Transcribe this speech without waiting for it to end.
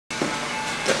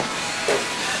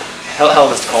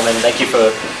Hello, Mr. Coleman. Thank you for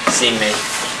seeing me.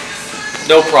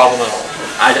 No problem at all.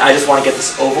 I just want to get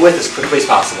this over with as quickly as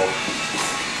possible.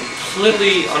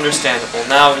 Completely understandable.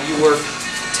 Now, you were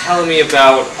telling me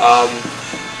about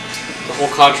the whole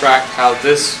contract, how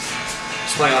this,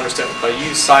 just want to understand, by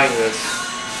you signing this,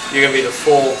 you're going to be the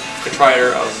full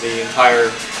proprietor of the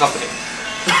entire company.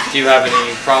 Do you have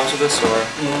any problems with this, or?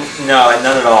 No,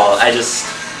 none at all. I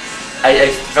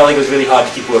felt like it was really hard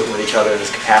to keep working with each other in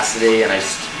this capacity, and I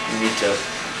just need to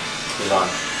move on.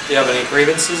 Do you have any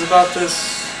grievances about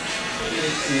this?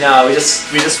 No, we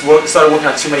just started working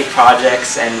on too many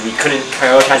projects, and we couldn't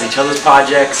prioritize each other's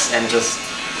projects, and just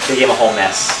became a whole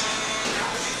mess.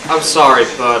 I'm sorry,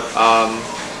 but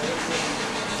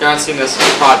you're not seeing this as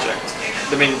a project.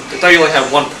 I mean, I thought you only had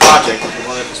one project.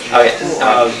 Okay,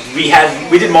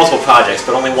 we did multiple projects,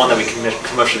 but only one that we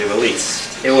commercially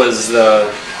released. It was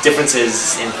the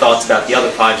differences in thoughts about the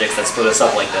other projects that split us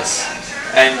up like this.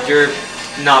 And you're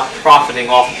not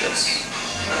profiting off of this?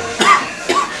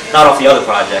 Not off the other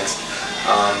projects,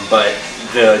 but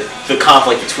the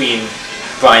conflict between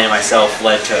Brian and myself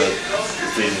led to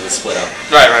leading to the split up.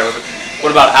 Right.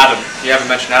 What about Adam? You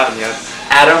haven't mentioned Adam yet.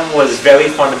 Adam was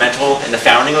very fundamental in the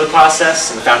founding of the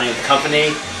process and the founding of the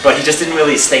company, but he just didn't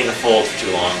really stay in the fold for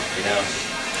too long, you know?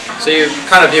 So you're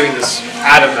kind of viewing this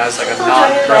Adam as like a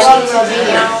non-person?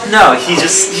 No, he's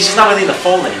just not really in the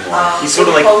fold anymore. He's sort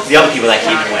of like the other people that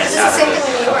came and went out of the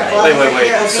company.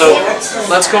 Wait. So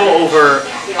let's go over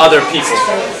other people.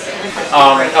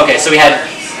 Okay, so we had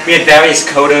various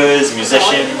coders,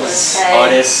 musicians,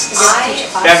 artists.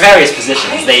 We had various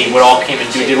positions. They would all came and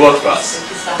did work for us,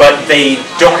 but they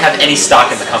don't have any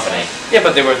stock in the company. Yeah,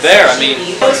 but they were there. I mean,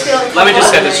 let me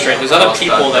just set this straight. There's other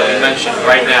people that we mentioned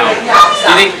right now. Do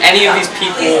you think any of these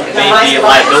people may be a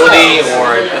liability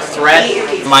or a threat?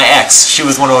 My ex, she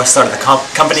was one who I started the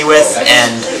company with,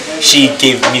 and she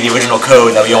gave me the original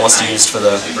code that we almost used for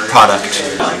the product.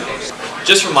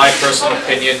 Just from my personal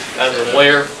opinion as a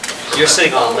lawyer, you're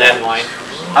sitting on a landmine.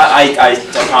 I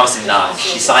promise you not.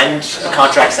 She signed a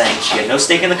contract saying she had no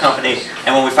stake in the company,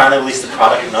 and when we finally released the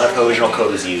product, none of her original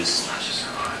code was used.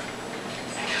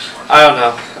 I don't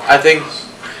know. I think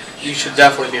you should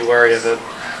definitely be worried of it.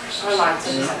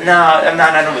 No, I'm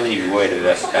not. I don't really need to be worried of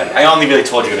it. I only really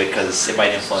told you of it because it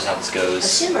might influence how this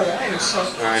goes.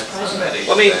 Alright.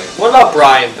 Let me. What about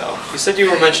Brian, though? You said you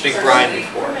were mentioning Brian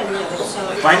before.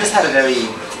 Brian just had a very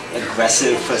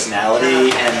aggressive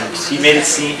personality, and he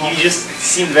just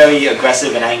seemed very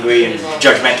aggressive and angry and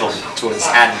judgmental towards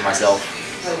Adam and myself.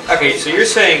 Okay, so you're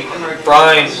saying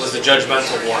Brian was the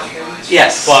judgmental one.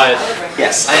 Yes. But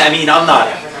yes, I mean, I'm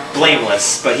not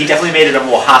blameless, but he definitely made it a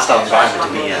more hostile environment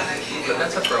to be in.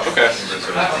 Okay.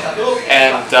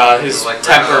 And his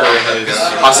temper and his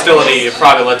hostility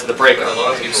probably led to the breakup,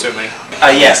 I'm assuming.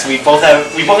 Yes, we both have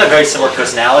very similar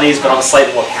personalities, but on a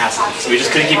slightly more passive. So we just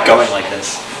couldn't keep going like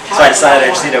this. So I decided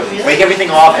I just need to break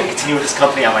everything off and continue with this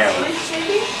company on my own.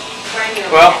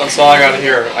 Well, that's all I got to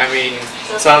hear. I mean,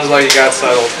 it sounds like you got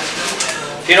settled.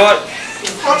 You know what?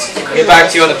 I'll get back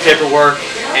to you on the paperwork,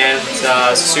 and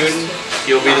soon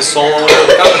you'll be the sole owner of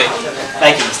the company.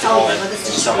 Thank you, Mr. Coleman.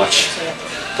 Thank you so much.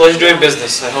 Pleasure doing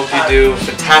business. I hope you do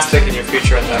fantastic in your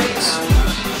future endeavors.